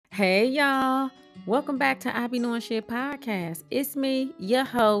Hey y'all, welcome back to I Be Knowing Shit podcast. It's me, your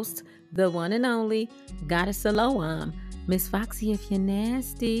host, the one and only Goddess Siloam, Miss Foxy if you're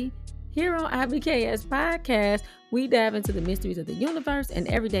nasty. Here on IBKS podcast, we dive into the mysteries of the universe and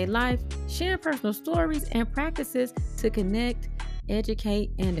everyday life, sharing personal stories and practices to connect,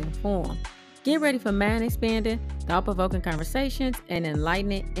 educate, and inform. Get ready for mind expanding, thought provoking conversations, and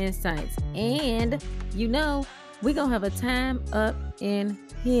enlightening insights. And we're going to have a time up in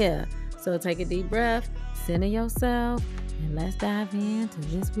here. So take a deep breath, center yourself, and let's dive into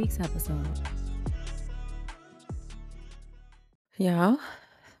this week's episode. Y'all,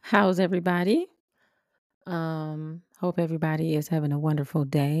 how's everybody? Hope everybody is having a wonderful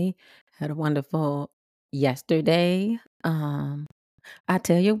day. Had a wonderful yesterday. I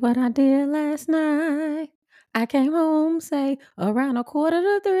tell you what I did last night. I came home, say, around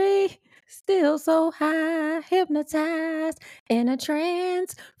 2:45, still so high, hypnotized in a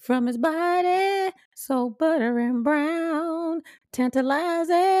trance from his body, so butter and brown,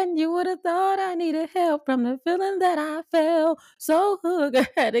 tantalizing. You would have thought I needed help from the feeling that I felt. So hook, I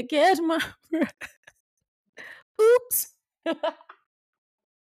had to catch my breath. Oops.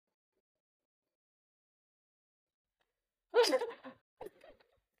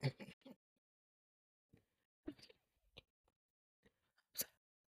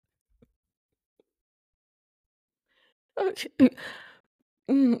 Okay.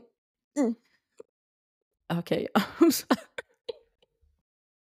 Mm, mm. Okay. I'm sorry.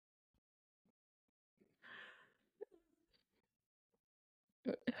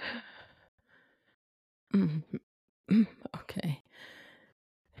 Mm, okay.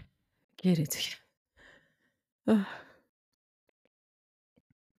 Get it together.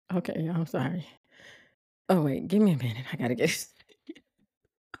 Okay, I'm sorry. Oh, wait, give me a minute. I gotta get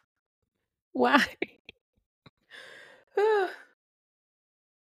Why?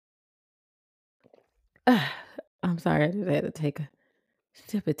 I'm sorry. I just had to take a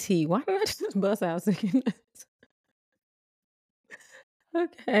sip of tea. Why did I just bust out singing that?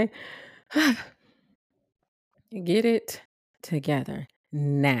 Okay. Get it together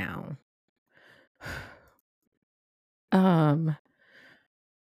now. Um,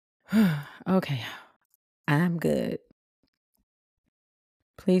 okay. I'm good.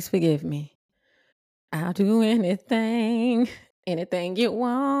 Please forgive me. I'll do anything you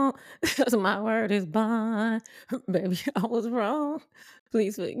want, 'cause my word is bond. Baby, I was wrong.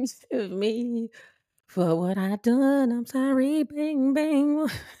 Please forgive me for what I done. I'm sorry, bang, bang.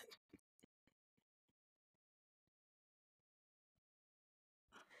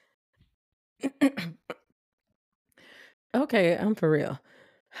 Okay, I'm for real.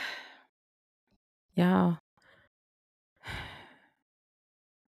 Y'all,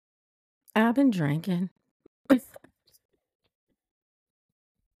 I've been drinking.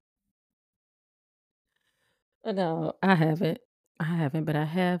 No, I haven't. I haven't, but I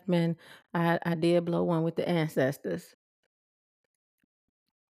have been. I did blow one with the ancestors.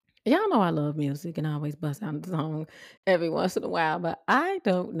 Y'all know I love music and I always bust out a song every once in a while, but I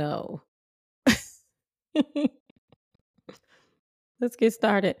don't know. Let's get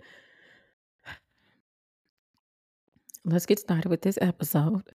started. Let's get started with this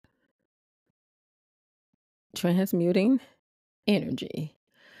episode. Transmuting energy.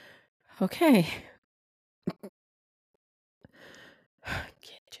 Okay.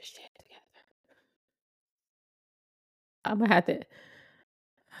 Get your shit together. I'm gonna have to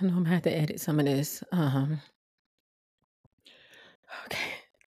I know I'm gonna have to edit some of this. Okay.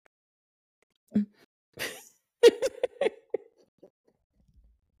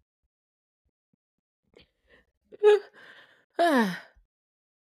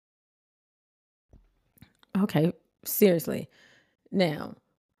 Okay, seriously. Now,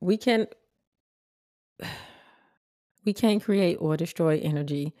 we can we can't create or destroy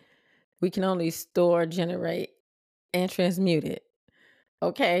energy. We can only store, generate, and transmute it.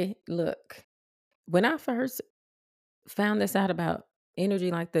 Okay, look. When I first found this out about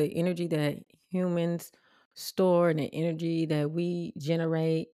energy, like the energy that humans store and the energy that we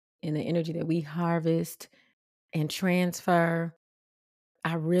generate and the energy that we harvest and transfer,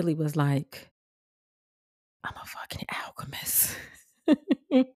 I really was like, I'm a fucking alchemist.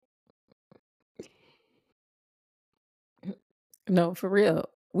 No, for real.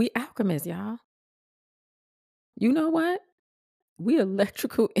 We alchemists, y'all. You know what? We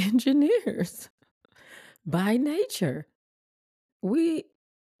electrical engineers by nature. We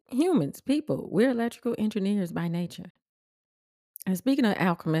humans, people, we're electrical engineers by nature. And speaking of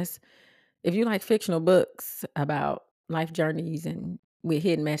alchemists, if you like fictional books about life journeys and with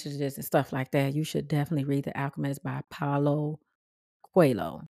hidden messages and stuff like that, you should definitely read The Alchemist by Paulo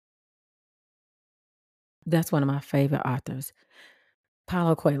Coelho. That's one of my favorite authors,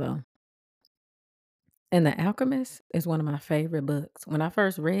 Paulo Coelho. And The Alchemist is one of my favorite books. When I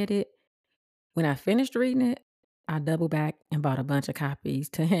first read it, when I finished reading it, I doubled back and bought a bunch of copies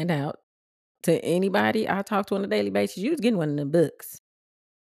to hand out to anybody I talk to on a daily basis. You was getting one of the books.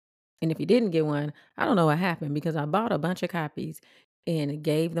 And if you didn't get one, I don't know what happened because I bought a bunch of copies and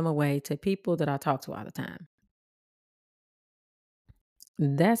gave them away to people that I talk to all the time.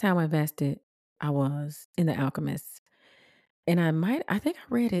 That's how invested I was in The Alchemist. And I think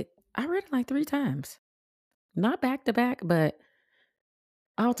I read it like 3 times. Not back to back, but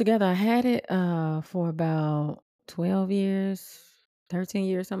altogether I had it for about 12 years, 13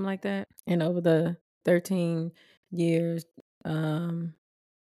 years, something like that. And over the 13 years, um,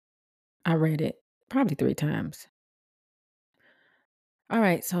 I read it probably 3 times. All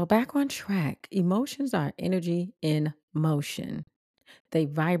right, so back on track. Emotions are energy in motion. They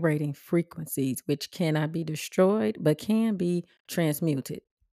vibrating frequencies which cannot be destroyed but can be transmuted.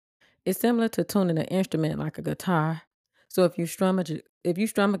 It's similar to tuning an instrument like a guitar. So if you strum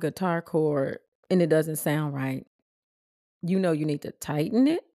a guitar chord and it doesn't sound right, you know you need to tighten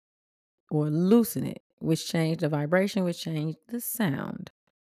it or loosen it, which change the vibration, which change the sound.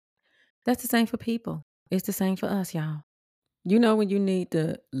 That's the same for people. It's the same for us, y'all. You know when you need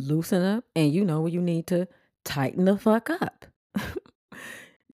to loosen up and you know when you need to tighten the fuck up.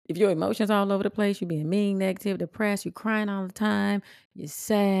 If your emotions all over the place, you being mean, negative, depressed, you crying all the time, you're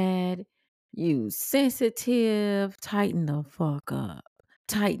sad, you sensitive, tighten the fuck up.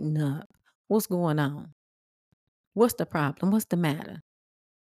 Tighten up. What's going on? What's the problem? What's the matter?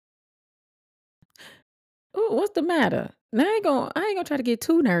 Ooh, what's the matter? Now I ain't gonna try to get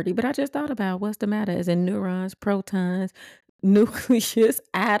too nerdy, but I just thought about what's the matter. Is it neurons, protons, nucleus,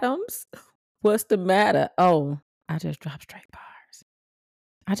 atoms? What's the matter? Oh, I just dropped straight bars.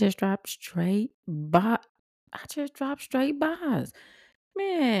 I just dropped straight bars. I just dropped straight bars.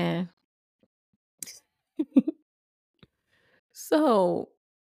 Man. So,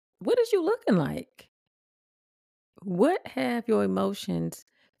 what is you looking like? What have your emotions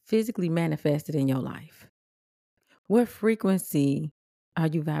physically manifested in your life? What frequency are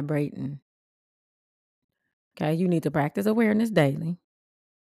you vibrating? Okay, you need to practice awareness daily.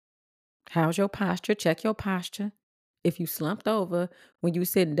 How's your posture? Check your posture. If you slumped over when you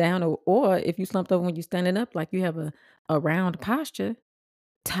sitting down or if you slumped over when you standing up like you have a round posture,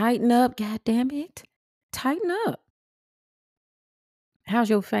 tighten up, god damn it. Tighten up. How's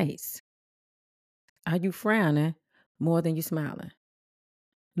your face? Are you frowning more than you smiling?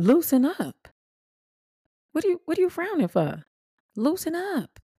 Loosen up. What are you frowning for? Loosen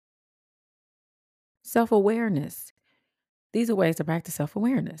up. Self-awareness. These are ways to practice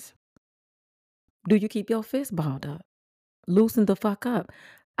self-awareness. Do you keep your fist balled up? Loosen the fuck up.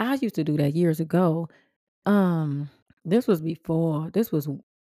 I used to do that years ago. Um, this was before. This was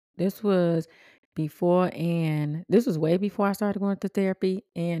before and this was way before I started going to therapy,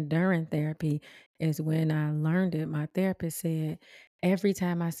 and during therapy is when I learned it. My therapist said, every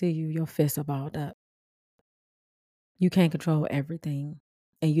time I see you, your fists are balled up. You can't control everything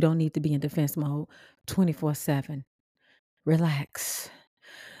and you don't need to be in defense mode 24/7. Relax.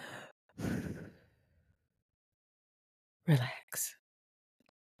 Relax.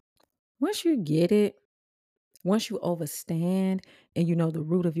 Once you get it, once you overstand and you know the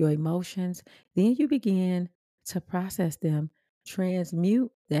root of your emotions, then you begin to process them,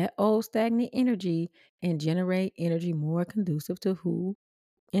 transmute that old stagnant energy, and generate energy more conducive to who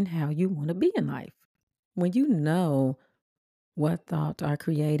and how you want to be in life. When you know what thoughts are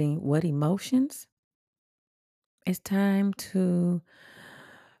creating what emotions, it's time to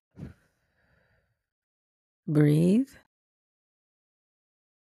breathe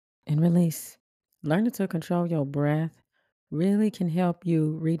and release. Learning to control your breath really can help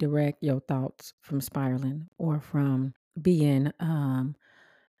you redirect your thoughts from spiraling or from being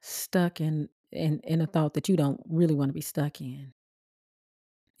stuck in a thought that you don't really want to be stuck in.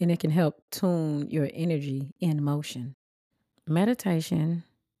 And it can help tune your energy in motion. Meditation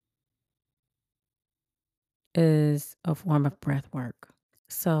is a form of breath work.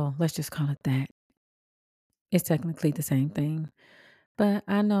 So let's just call it that. It's technically the same thing. But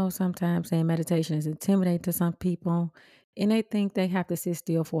I know sometimes saying meditation is intimidating to some people, and they think they have to sit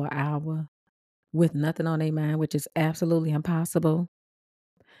still for an hour with nothing on their mind, which is absolutely impossible.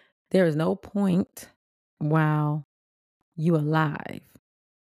 There is no point while you alive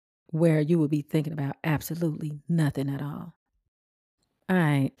where you will be thinking about absolutely nothing at all. All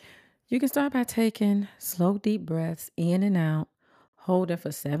right. You can start by taking slow, deep breaths in and out, holding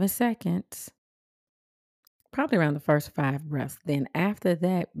for 7 seconds, probably around the first 5 breaths. Then after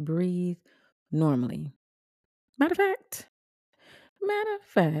that, breathe normally. Matter of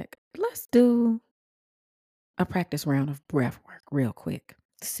fact, let's do a practice round of breath work real quick.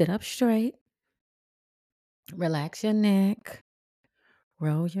 Sit up straight, relax your neck,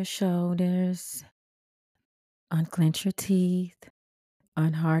 roll your shoulders, unclench your teeth,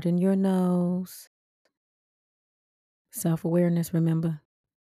 unharden your nose. Self-awareness, remember.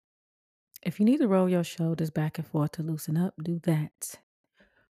 If you need to roll your shoulders back and forth to loosen up, do that.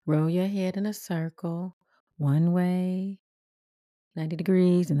 Roll your head in a circle, one way, 90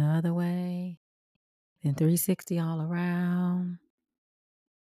 degrees, and the other way, then 360 all around.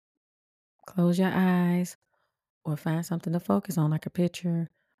 Close your eyes or find something to focus on, like a picture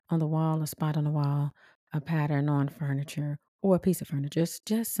on the wall, a spot on the wall, a pattern on furniture, or a piece of furniture. It's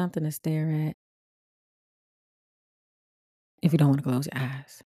just something to stare at if you don't want to close your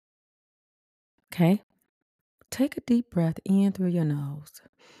eyes. Okay? Take a deep breath in through your nose.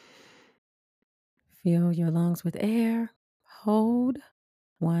 Fill your lungs with air. Hold.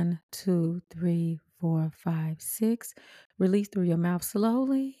 1, 2, 3, 4, 5, 6. Release through your mouth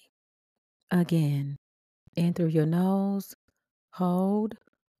slowly. Again. In through your nose. Hold.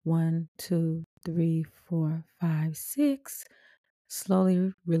 1, 2, 3, 4, 5, 6.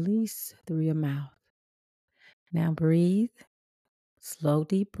 Slowly release through your mouth. Now breathe. Slow,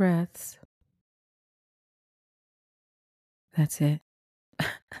 deep breaths. That's it.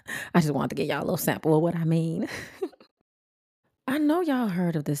 I just wanted to give y'all a little sample of what I mean. I know y'all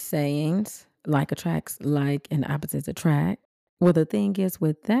heard of the sayings, like attracts like and opposites attract. Well, the thing is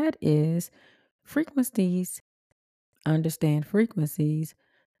with that is frequencies, understand frequencies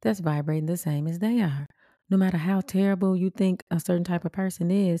that's vibrating the same as they are. No matter how terrible you think a certain type of person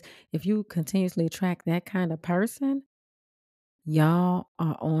is, if you continuously attract that kind of person, y'all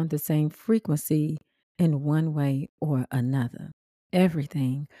are on the same frequency in one way or another.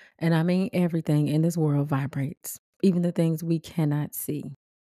 Everything, and I mean everything in this world vibrates, even the things we cannot see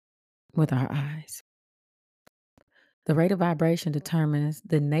with our eyes. The rate of vibration determines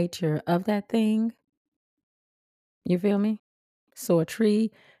the nature of that thing. You feel me? So a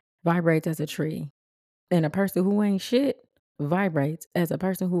tree vibrates as a tree, and a person who ain't shit vibrates as a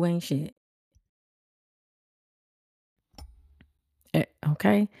person who ain't shit.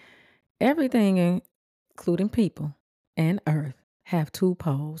 Okay? Everything, including people and earth, have two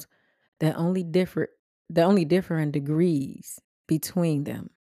poles that only differ in degrees between them.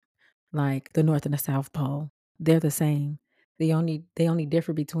 Like the North and the South Pole, they're the same. They only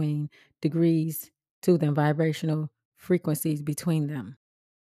differ between degrees to them, vibrational frequencies between them.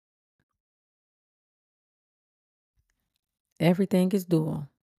 Everything is dual.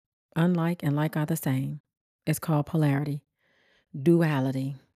 Unlike and like are the same. It's called polarity,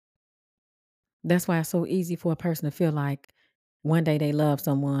 duality. That's why it's so easy for a person to feel like one day they love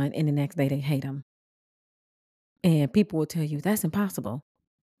someone and the next day they hate them. And people will tell you that's impossible.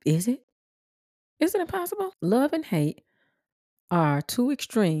 Is it? Is it impossible? Love and hate are two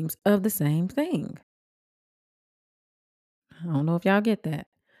extremes of the same thing. I don't know if y'all get that.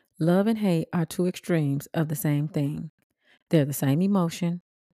 Love and hate are two extremes of the same thing. They're the same emotion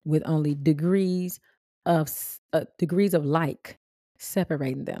with only degrees of like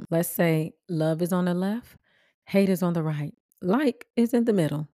separating them. Let's say love is on the left, hate is on the right. Like is in the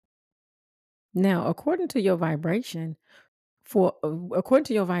middle. Now, according to your vibration,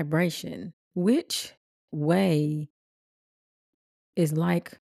 which way is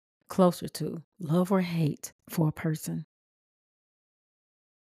like closer to, love or hate for a person?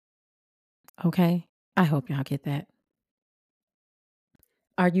 Okay? I hope y'all get that.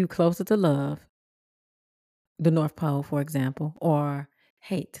 Are you closer to love, the North Pole, for example, or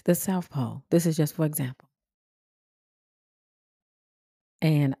hate, the South Pole? This is just for example.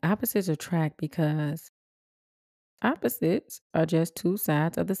 And opposites attract because opposites are just two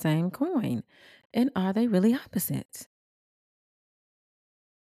sides of the same coin. And are they really opposites?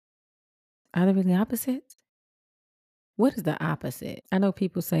 Are they really opposites? What is the opposite? I know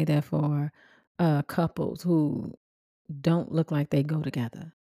people say that for couples who don't look like they go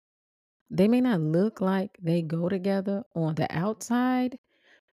together. They may not look like they go together on the outside,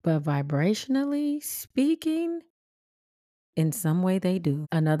 but vibrationally speaking, in some way they do.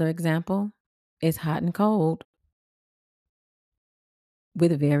 Another example is hot and cold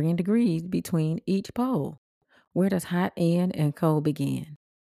with varying degrees between each pole. Where does hot end and cold begin?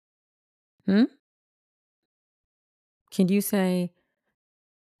 Can you say,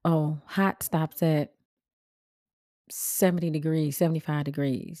 oh, hot stops at 70 degrees, 75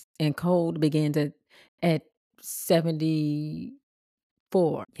 degrees, and cold begins at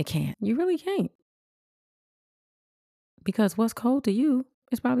 74? You can't. You really can't. Because what's cold to you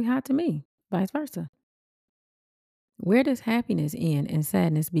is probably hot to me, vice versa. Where does happiness end and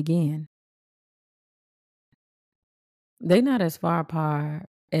sadness begin? They're not as far apart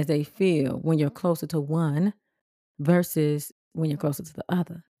as they feel when you're closer to one versus when you're closer to the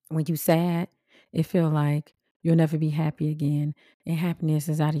other. When you sad, it feel like you'll never be happy again and happiness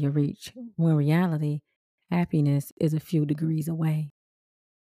is out of your reach. When reality, happiness is a few degrees away.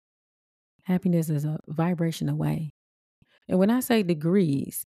 Happiness is a vibration away. And when I say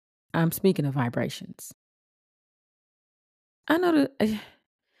degrees, I'm speaking of vibrations. I know that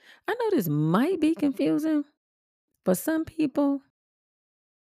I know this might be confusing for some people.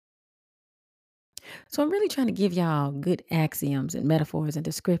 So I'm really trying to give y'all good axioms and metaphors and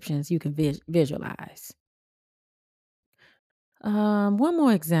descriptions you can visualize. One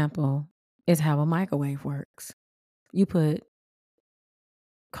more example is how a microwave works. You put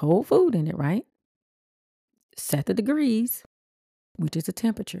cold food in it, right? Set the degrees, which is the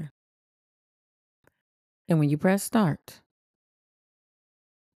temperature. And when you press start,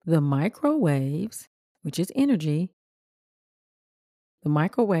 the microwaves, which is energy, the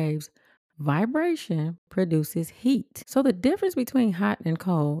microwaves vibration produces heat. So the difference between hot and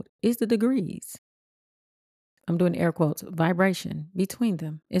cold is the degrees. I'm doing air quotes, vibration between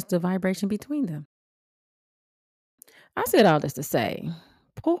them. It's the vibration between them. I said all this to say,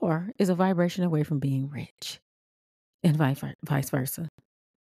 poor is a vibration away from being rich and vice versa.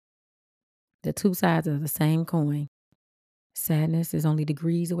 The two sides of the same coin. Sadness is only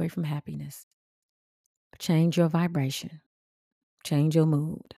degrees away from happiness. Change your vibration. Change your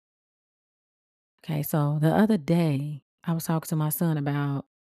mood. Okay, so the other day, I was talking to my son about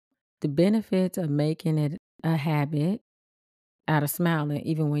the benefits of making it a habit out of smiling,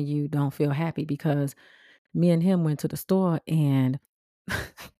 even when you don't feel happy, because me and him went to the store and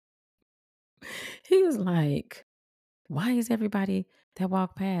he was like, why is everybody that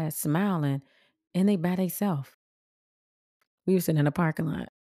walk past smiling and they by themselves? We were sitting in a parking lot.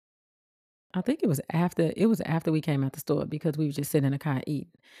 I think it was after we came out the store because we were just sitting in the car eating.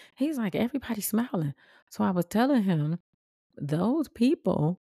 He's like, everybody's smiling. So I was telling him those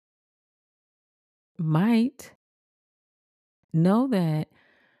people might know that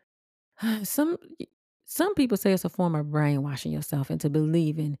some some people say it's a form of brainwashing yourself into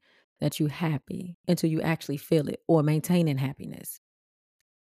believing that you're happy until you actually feel it or maintaining happiness.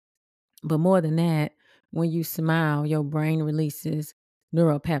 But more than that, when you smile, your brain releases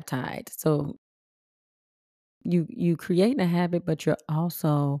neuropeptides. So you create a habit, but you're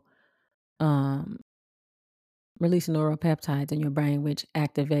also um, releasing neuropeptides in your brain, which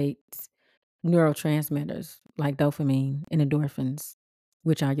activates neurotransmitters like dopamine and endorphins,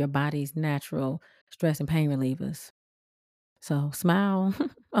 which are your body's natural stress and pain relievers. So smile,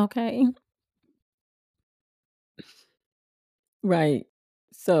 okay? Right.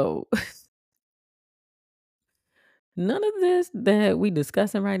 So none of this that we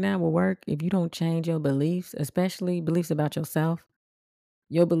discussing right now will work if you don't change your beliefs, especially beliefs about yourself.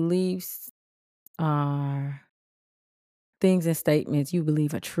 Your beliefs are things and statements you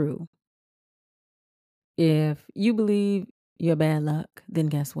believe are true. If you believe you're bad luck, then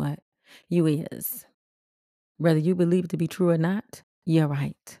guess what? You is. Whether you believe it to be true or not, you're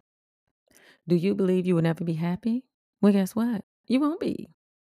right. Do you believe you will never be happy? Well, guess what? You won't be.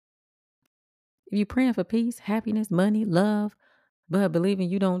 If you're praying for peace, happiness, money, love, but believing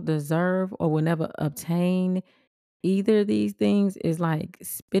you don't deserve or will never obtain either of these things is like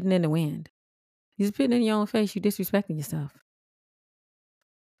spitting in the wind. You're spitting in your own face, you disrespecting yourself.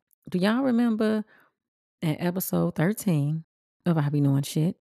 Do y'all remember in episode 13 of I Be Knowing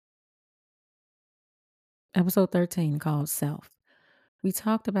Shit? Episode 13 called Self. We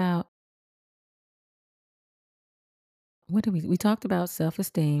talked about we talked about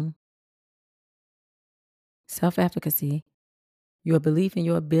self-esteem, self-efficacy, your belief in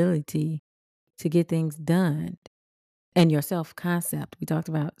your ability to get things done, and your self-concept. We talked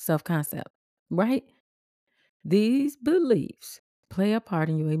about self-concept, right? These beliefs play a part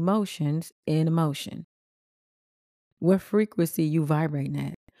in your emotions and emotion. What frequency you vibrating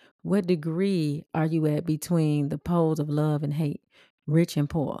at? What degree are you at between the poles of love and hate, rich and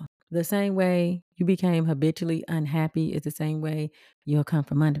poor? The same way you became habitually unhappy is the same way you'll come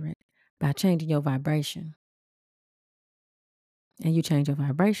from under it by changing your vibration. And you change your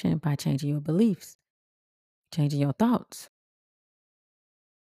vibration by changing your beliefs, changing your thoughts.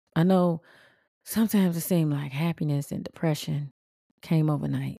 I know sometimes it seems like happiness and depression came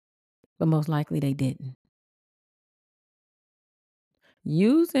overnight, but most likely they didn't.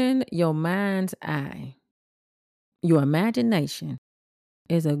 Using your mind's eye, your imagination,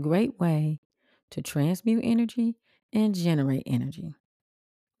 is a great way to transmute energy and generate energy.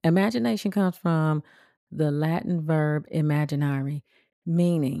 Imagination comes from the Latin verb imaginary,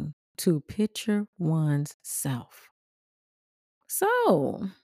 meaning to picture one's self. So,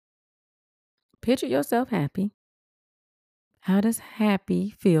 picture yourself happy. How does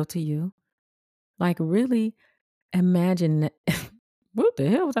happy feel to you? Like, really imagine what the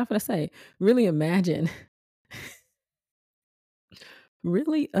hell was I going to say? Really imagine,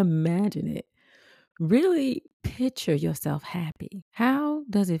 really imagine it. Really picture yourself happy. How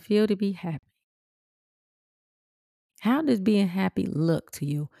does it feel to be happy? How does being happy look to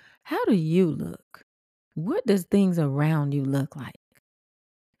you? How do you look? What does things around you look like?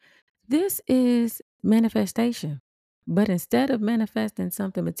 This is manifestation. But instead of manifesting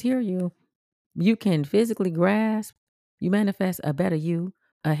something material you can physically grasp, you manifest a better you,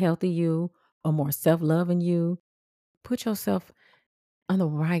 a healthy you, a more self-loving you. Put yourself on the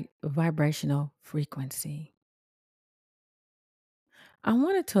right vibrational frequency. I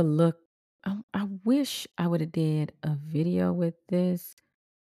wanted to look I wish I would have did a video with this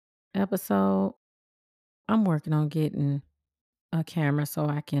episode. I'm working on getting a camera so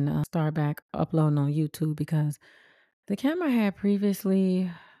I can start back uploading on YouTube because the camera I had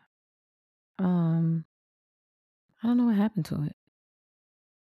previously, um, I don't know what happened to it.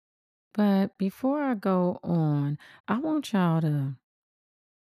 But before I go on, I want y'all to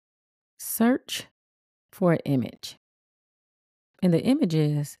search for an image. And the image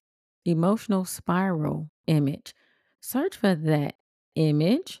is emotional spiral image. Search for that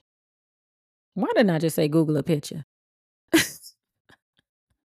image. Why didn't I just say Google a picture?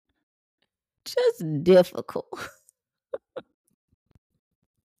 Just difficult.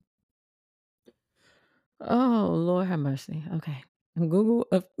 Oh, Lord have mercy. Okay. Google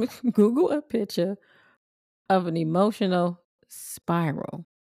a Google a picture of an emotional spiral.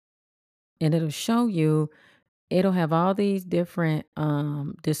 And it'll show you, it'll have all these different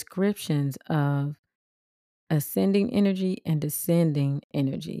descriptions of ascending energy and descending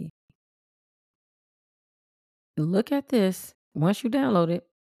energy. Look at this. Once you download it,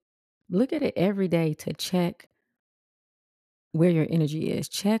 look at it every day to check where your energy is.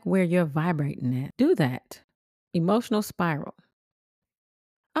 Check where you're vibrating at. Do that. Emotional spiral.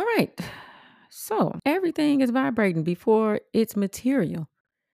 All right. So everything is vibrating before it's material.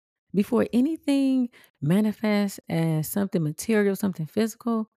 Before anything manifests as something material, something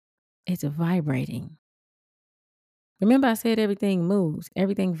physical, it's vibrating. Remember, I said everything moves,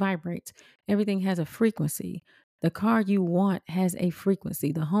 everything vibrates, everything has a frequency. The car you want has a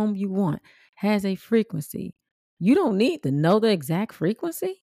frequency. The home you want has a frequency. You don't need to know the exact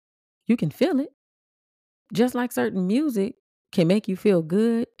frequency. You can feel it. Just like certain music can make you feel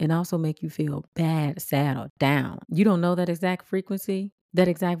good and also make you feel bad, sad, or down. You don't know that exact frequency, that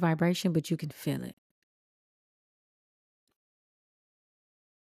exact vibration, but you can feel it.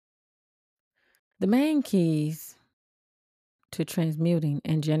 The main keys to transmuting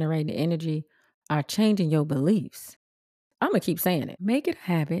and generating energy are changing your beliefs. I'm going to keep saying it. Make it a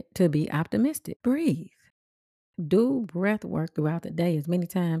habit to be optimistic. Breathe. Do breath work throughout the day as many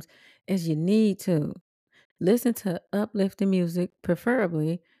times as you need to. Listen to uplifting music,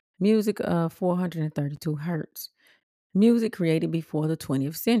 preferably music of 432 hertz. Music created before the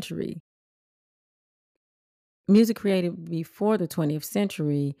 20th century. Music created before the 20th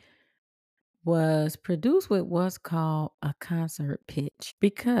century was produced with what's called a concert pitch.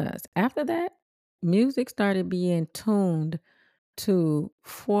 Because after that, music started being tuned to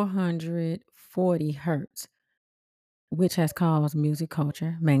 440 hertz, which has caused music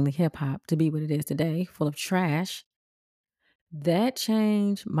culture, mainly hip hop, to be what it is today, full of trash. That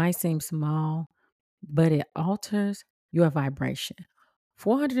change might seem small, but it alters your vibration.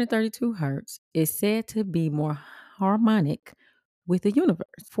 432 hertz is said to be more harmonic with the universe.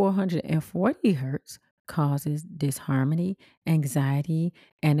 440 hertz causes disharmony, anxiety,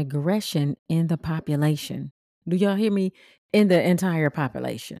 and aggression in the population. Do y'all hear me? In the entire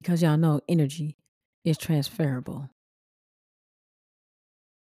population. Because y'all know energy is transferable.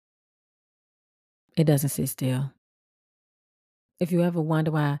 It doesn't sit still. If you ever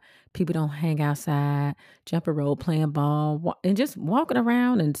wonder why people don't hang outside, jump a rope, playing ball, and just walking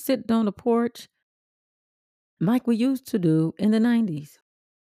around and sitting on the porch like we used to do in the 90s.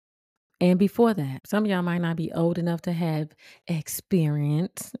 And before that, some of y'all might not be old enough to have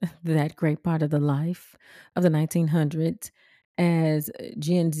experienced that great part of the life of the 1900s, as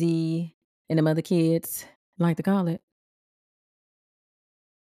Gen Z and them other kids like to call it.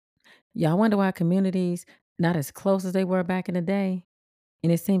 Y'all wonder why communities not as close as they were back in the day,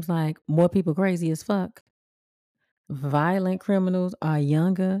 and it seems like more people crazy as fuck. Violent criminals are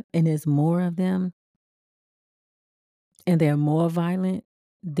younger and there's more of them, and they're more violent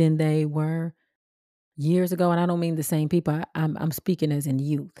than they were years ago, and I don't mean the same people. I'm speaking as in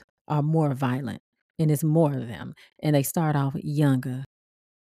youth are more violent, and it's more of them, and they start off younger.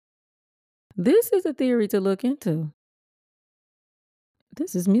 This is a theory to look into.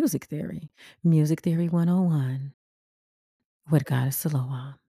 This is music theory. Music theory 101 with Goddess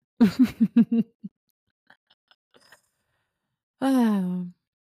Siloam. Ah,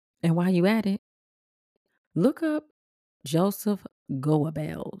 and while you at it, look up Joseph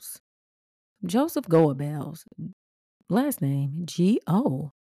Goebbels. Joseph Goebbels, last name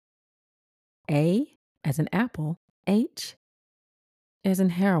Goa as in apple, H as in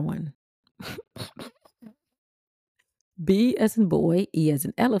heroin, B as in boy, E as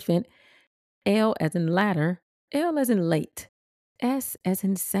in elephant, L as in ladder, L as in late, S as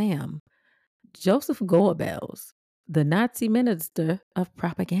in Sam. Joseph Goebbels, the Nazi minister of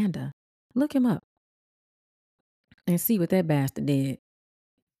propaganda. Look him up and see what that bastard did.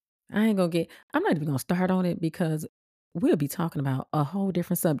 I'm not even gonna start on it because we'll be talking about a whole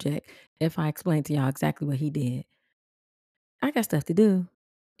different subject if I explain to y'all exactly what he did. I got stuff to do.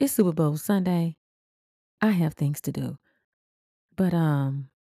 It's Super Bowl Sunday. I have things to do. But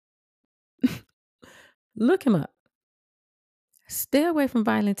look him up. Stay away from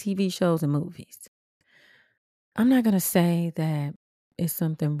violent TV shows and movies. I'm not gonna say that it's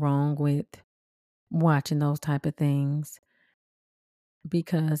something wrong with watching those type of things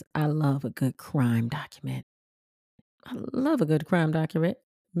because I love a good crime document. I love a good crime document.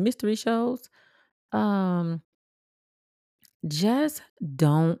 Mystery shows. Um, just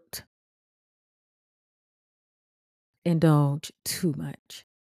don't indulge too much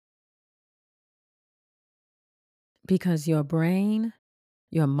because your brain,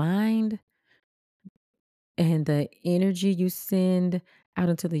 your mind, and the energy you send out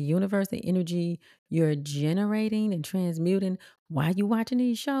into the universe, the energy you're generating and transmuting while you watching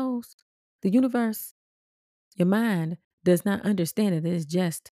these shows, the universe, your mind does not understand it. It's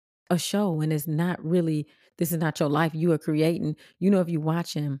just a show and it's not really, this is not your life you are creating. If you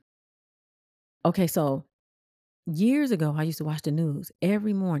watch him. Okay, so years ago, I used to watch the news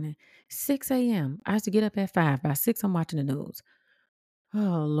every morning, 6 a.m. I used to get up at 5. By 6, I'm watching the news.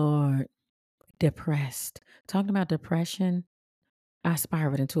 Oh, Lord. Depressed. Talking about depression, I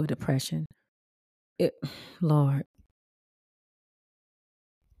spiraled into a depression. It, Lord,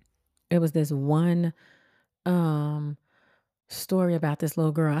 it was this one um story about this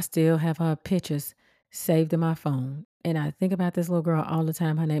little girl. I still have her pictures saved in my phone. And I think about this little girl all the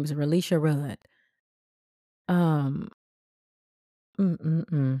time. Her name is Relisha Rudd. Um,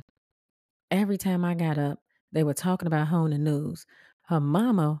 mm-mm-mm. Every time I got up, they were talking about her on the news. Her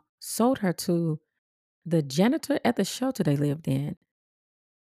mama sold her to the janitor at the shelter they lived in.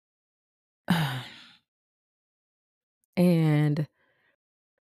 And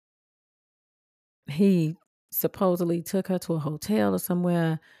he supposedly took her to a hotel or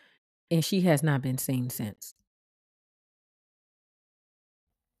somewhere, and she has not been seen since.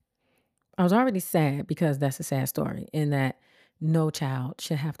 I was already sad because that's a sad story, and that no child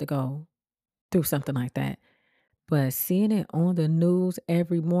should have to go through something like that. But seeing it on the news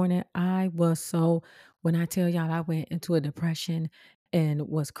every morning, when I tell y'all I went into a depression and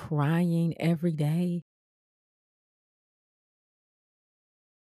was crying every day,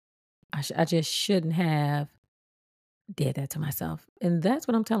 I just shouldn't have did that to myself. And that's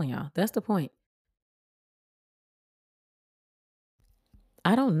what I'm telling y'all. That's the point.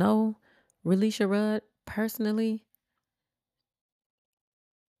 I don't know Relisha Rudd personally,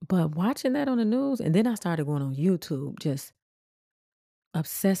 but watching that on the news, and then I started going on YouTube, just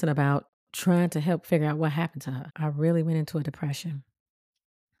obsessing about trying to help figure out what happened to her. I really went into a depression,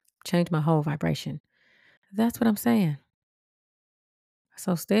 changed my whole vibration. That's what I'm saying.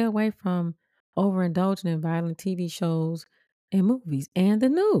 So stay away from overindulging in violent TV shows and movies and the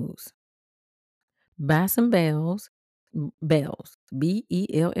news. Buy some bells, bells,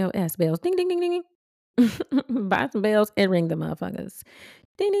 bells, ding, ding, ding, ding, ding. Buy some bells and ring the motherfuckers.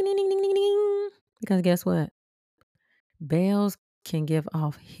 Ding, ding, ding, ding, ding, ding, ding. Because guess what? Bells can give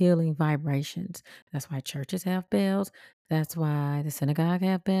off healing vibrations. That's why churches have bells. That's why the synagogue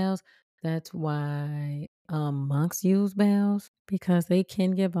have bells. That's why monks use bells because they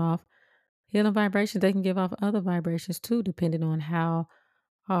can give off healing vibrations. They can give off other vibrations too, depending on how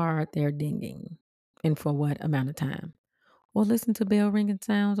hard they're dinging and for what amount of time. Or listen to bell ringing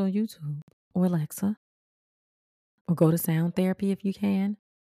sounds on YouTube or Alexa, or go to sound therapy if you can.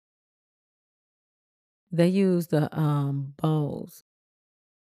 They use the bowls.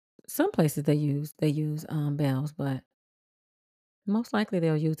 Some places they use bells, but most likely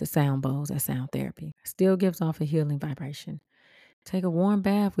they'll use the sound bowls as sound therapy. Still gives off a healing vibration. Take a warm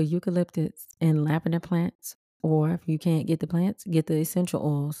bath with eucalyptus and lavender plants. Or if you can't get the plants, get the essential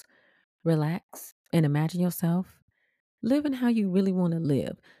oils. Relax and imagine yourself living how you really want to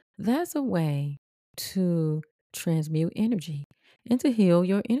live. That's a way to transmute energy and to heal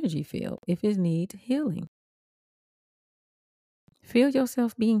your energy field if it needs healing. Feel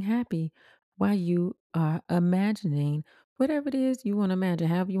yourself being happy while you are imagining whatever it is you want to imagine,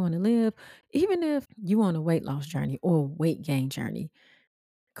 however you want to live. Even if you on a weight loss journey or weight gain journey,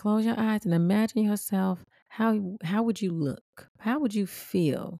 close your eyes and imagine yourself. How would you look? How would you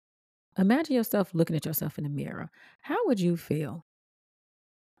feel? Imagine yourself looking at yourself in the mirror. How would you feel?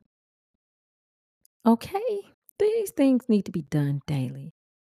 Okay, these things need to be done daily.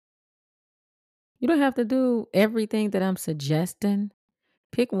 You don't have to do everything that I'm suggesting.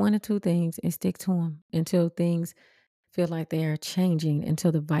 Pick one or two things and stick to them until things feel like they're changing,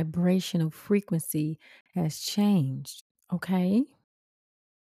 until the vibrational frequency has changed. Okay?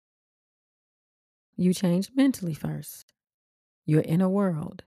 You change mentally first, your inner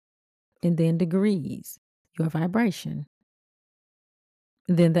world, and then degrees, your vibration.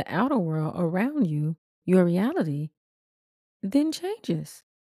 Then the outer world around you, your reality, then changes.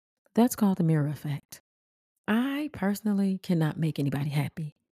 That's called the mirror effect. I personally cannot make anybody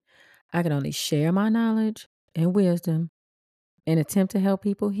happy. I can only share my knowledge and wisdom and attempt to help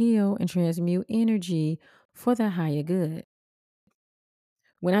people heal and transmute energy for their higher good.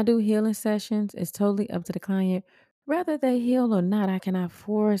 When I do healing sessions, it's totally up to the client. Whether they heal or not, I cannot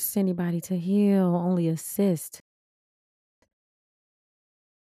force anybody to heal, only assist.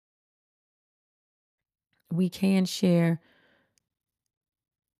 We can share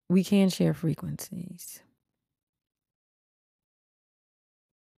we can share frequencies.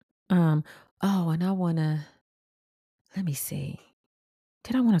 Um and I want to let me see.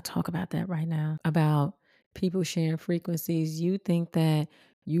 Did I want to talk about that right now? About people sharing frequencies. You think that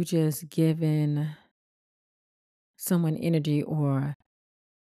you just giving someone energy or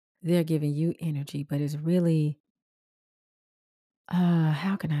they're giving you energy, but it's really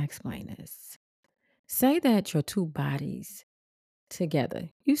how can I explain this? Say that your two bodies together,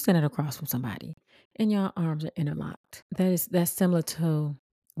 you standing across from somebody and your arms are interlocked. That's similar to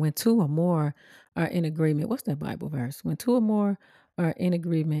when two or more are in agreement. What's that Bible verse? When two or more are in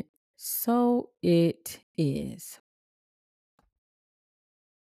agreement, so it is.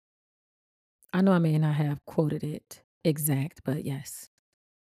 I know I may not have quoted it exact, but yes.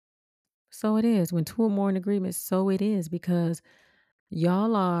 So it is. When two or more in agreement, so it is because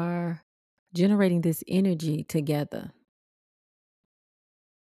y'all are generating this energy together.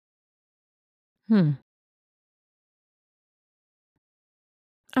 Hmm.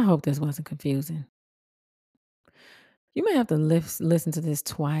 I hope this wasn't confusing. You may have to listen to this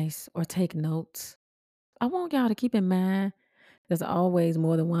twice or take notes. I want y'all to keep in mind there's always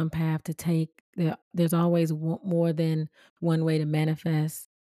more than one path to take. There's always more than one way to manifest,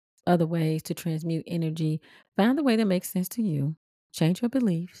 other ways to transmute energy. Find the way that makes sense to you. Change your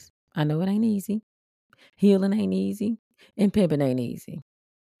beliefs. I know it ain't easy. Healing ain't easy. And pimping ain't easy.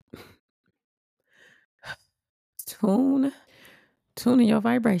 Tune, tuning your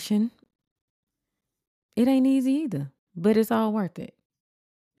vibration. It ain't easy either, but it's all worth it.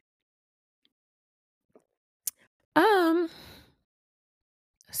 Um,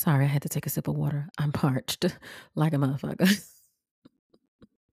 Sorry, I had to take a sip of water. I'm parched like a motherfucker.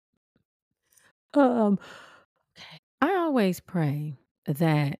 um, I always pray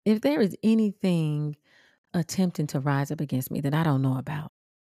that if there is anything attempting to rise up against me that I don't know about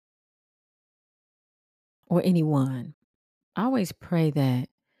or anyone, I always pray that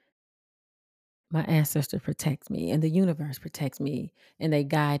my ancestors protect me and the universe protects me and they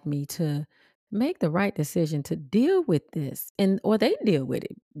guide me to make the right decision to deal with this and or they deal with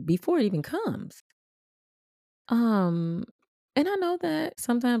it before it even comes. Um and I know that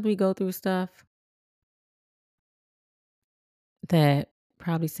sometimes we go through stuff that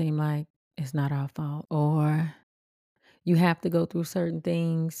probably seem like it's not our fault or you have to go through certain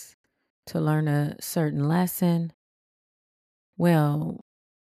things to learn a certain lesson. Well,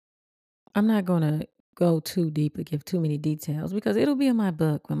 I'm not going to go too deep or give too many details because it'll be in my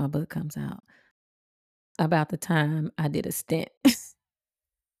book when my book comes out about the time I did a stint.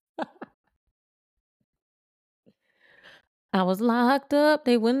 I was locked up.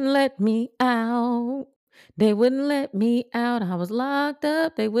 They wouldn't let me out. They wouldn't let me out. I was locked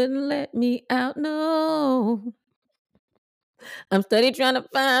up. They wouldn't let me out. No. I'm steady trying to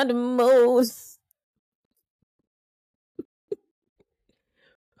find the most.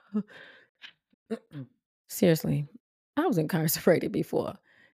 Seriously, I was incarcerated before.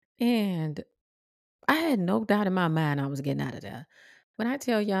 And I had no doubt in my mind I was getting out of there. When I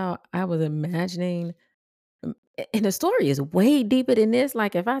tell y'all I was imagining, and the story is way deeper than this.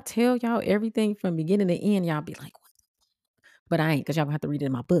 Like if I tell y'all everything from beginning to end, y'all be like, "What?" But I ain't, because y'all gonna have to read it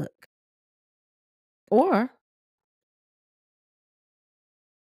in my book. Or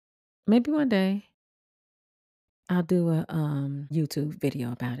maybe one day I'll do a YouTube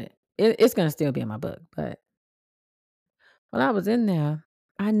video about it. It's gonna still be in my book, but while I was in there,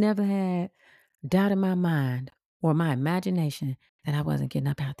 I never had doubt in my mind or my imagination that I wasn't getting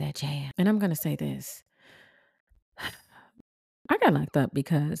up out that jam. And I'm gonna say this. I got locked up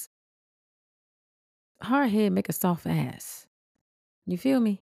because hard head make a soft ass. You feel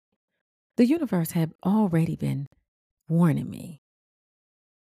me? The universe had already been warning me.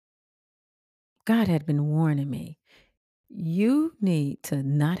 God had been warning me. You need to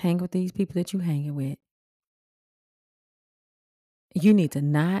not hang with these people that you hanging with. You need to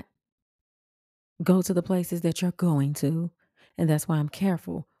not go to the places that you're going to. And that's why I'm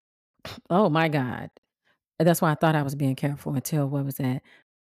careful. Oh my God. That's why I thought I was being careful until what was that?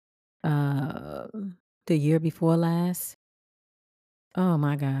 Uh the year before last. Oh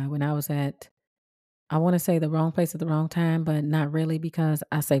my God. When I was at, I want to say the wrong place at the wrong time, but not really because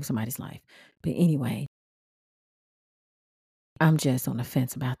I saved somebody's life. But anyway, I'm just on the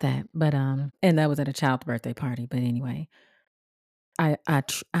fence about that. But and that was at a child's birthday party. But anyway, I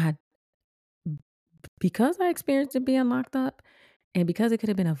because I experienced it being locked up, and because it could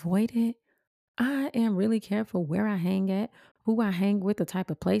have been avoided, I am really careful where I hang at, who I hang with, the type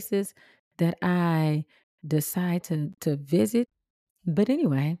of places that I decide to visit. But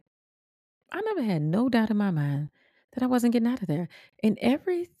anyway, I never had no doubt in my mind that I wasn't getting out of there. And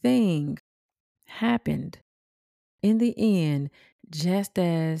everything happened in the end just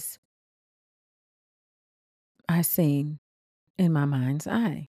as I seen in my mind's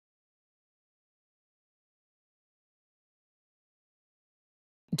eye,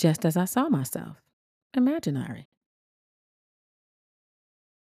 just as I saw myself, imaginary.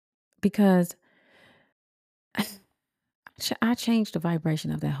 Because I changed the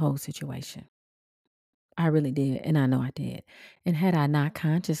vibration of that whole situation. I really did. And I know I did. And had I not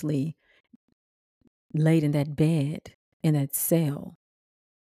consciously laid in that bed, in that cell,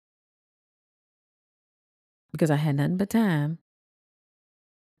 because I had nothing but time,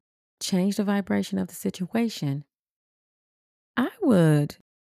 change the vibration of the situation, I would,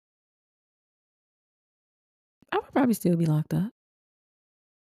 I would probably still be locked up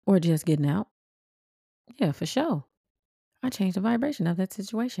or just getting out. Yeah, for sure. I changed the vibration of that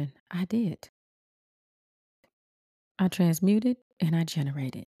situation. I did. I transmuted and I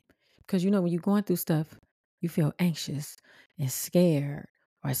generated. Because when you're going through stuff, you feel anxious and scared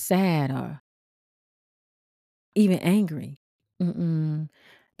or sad or even angry. Mm-mm.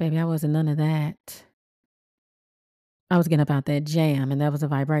 Baby, I wasn't none of that. I was getting up out that jam and that was a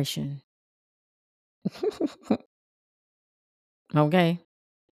vibration. Okay.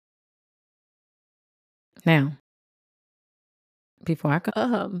 Now, before I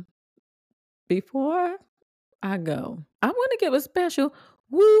go, before I go, I want to give a special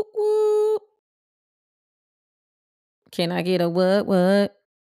whoop whoop. Can I get a what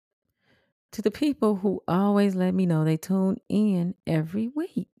to the people who always let me know they tune in every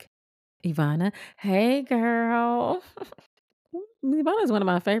week? Ivana, hey girl. Ivana is one of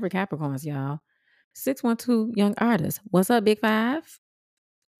my favorite Capricorns, y'all. 612 young artist. What's up, Big Five?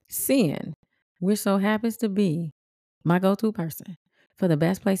 Sin, which so happens to be my go-to person for the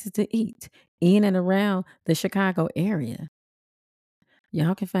best places to eat in and around the Chicago area.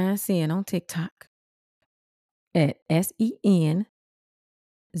 Y'all can find Sin on TikTok at SEN0419.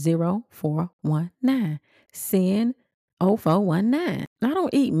 Sin0419. I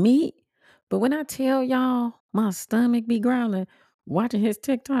don't eat meat, but when I tell y'all my stomach be growling watching his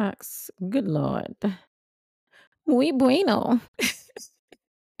TikToks, good Lord. Muy bueno.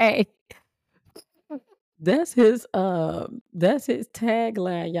 Hey, that's his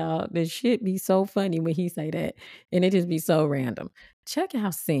tagline, y'all. This shit be so funny when he say that. And it just be so random. Check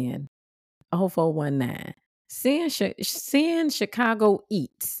out Sin 0419. Sin Chicago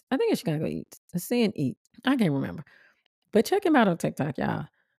Eats. I think it's Chicago Eats. Sin Eats. I can't remember. But check him out on TikTok, y'all.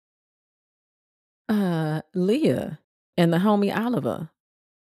 Leah and the homie Oliver.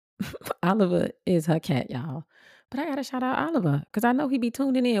 Oliver is her cat, y'all. But I gotta shout out Oliver because I know he be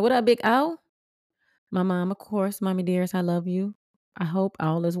tuning in. What up, Big O? My mom, of course. Mommy dearest, I love you. I hope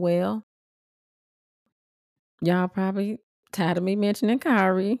all is well. Y'all probably tired of me mentioning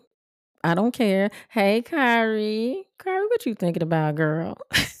Kyrie. I don't care. Hey, Kyrie. Kyrie, what you thinking about, girl?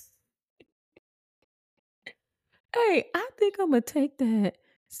 Hey, I think I'm going to take that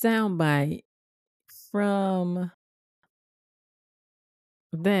soundbite from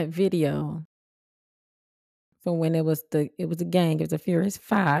that video from when it was a gang, it was the Furious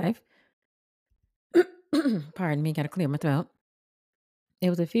Five. Pardon me, gotta clear my throat. It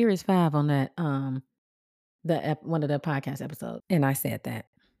was a Furious Five on that one of the podcast episodes, and I said that.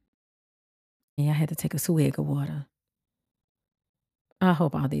 Yeah, I had to take a swig of water. I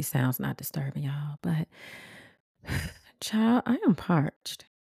hope all these sounds not disturbing y'all, but child, I am parched.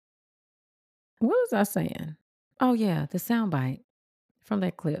 What was I saying? Oh yeah, the soundbite from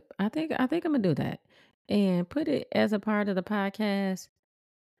that clip. I think I'm gonna do that and put it as a part of the podcast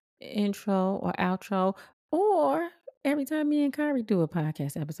intro or outro, or every time me and Kyrie do a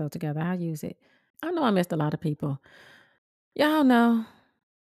podcast episode together, I'll use it. I know I missed a lot of people. Y'all know.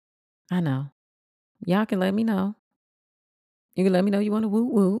 I know. Y'all can let me know. You can let me know you want to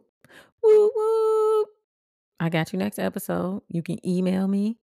whoop whoop. Whoop whoop. I got you next episode. You can email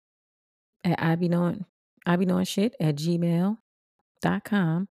me at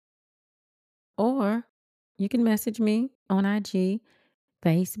ibeknowingshit@gmail.com, or you can message me on IG,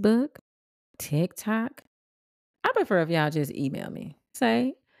 Facebook, TikTok. I prefer if y'all just email me.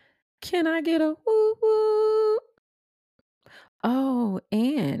 Say, can I get a whoop whoop? Oh,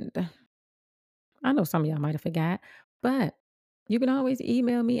 and I know some of y'all might have forgot, but you can always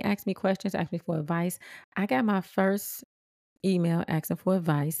email me, ask me questions, ask me for advice. I got my first email asking for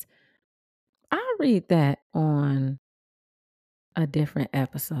advice. I'll read that on a different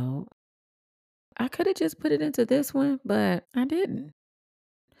episode. I could have just put it into this one, but I didn't.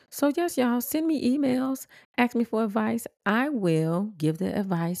 So yes, y'all, send me emails, ask me for advice. I will give the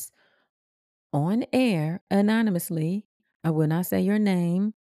advice on air anonymously. I will not say your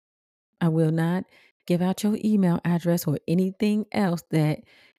name. I will not give out your email address or anything else that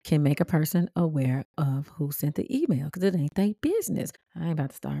can make a person aware of who sent the email, because it ain't their business. I ain't about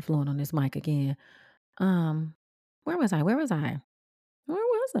to start flowing on this mic again. Where was I?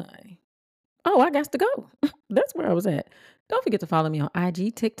 Oh, I got to go. That's where I was at. Don't forget to follow me on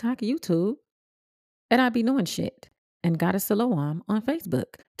IG, TikTok, YouTube, and I be knowing shit. And Goddess Siloam on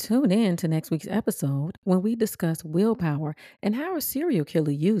Facebook. Tune in to next week's episode when we discuss willpower and how a serial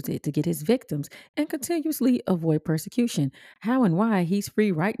killer used it to get his victims and continuously avoid persecution. How and why he's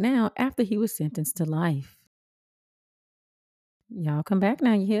free right now after he was sentenced to life. Y'all come back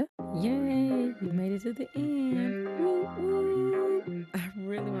now, you hear? Yay, we made it to the end. Woo, woo. I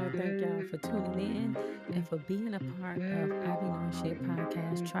really want to thank y'all for tuning in and for being a part of I Be Knowing Shit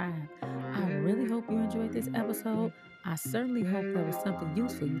podcast tribe. I really hope you enjoyed this episode. I certainly hope there was something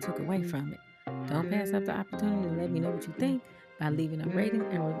useful you took away from it. Don't pass up the opportunity to let me know what you think by leaving a rating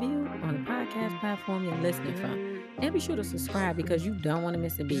and review on the podcast platform you're listening from. And be sure to subscribe because you don't want to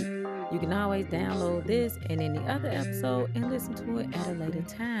miss a beat. You can always download this and any other episode and listen to it at a later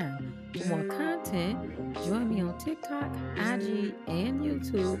time. For more content, join me on TikTok, IG, and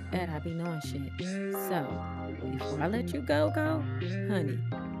YouTube at I Be Knowing Shit. So, before I let you go, honey,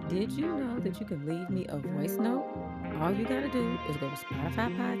 did you know that you can leave me a voice note? All you gotta do is go to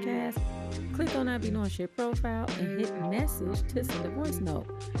Spotify Podcast, click on I Be Knowing Shit profile, and hit message to send a voice note.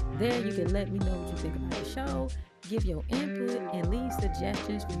 There you can let me know what you think about the show, give your input, and leave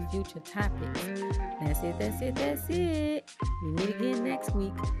suggestions for future topics. That's it. We meet again next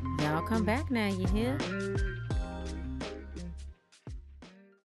week. Y'all come back now, you hear?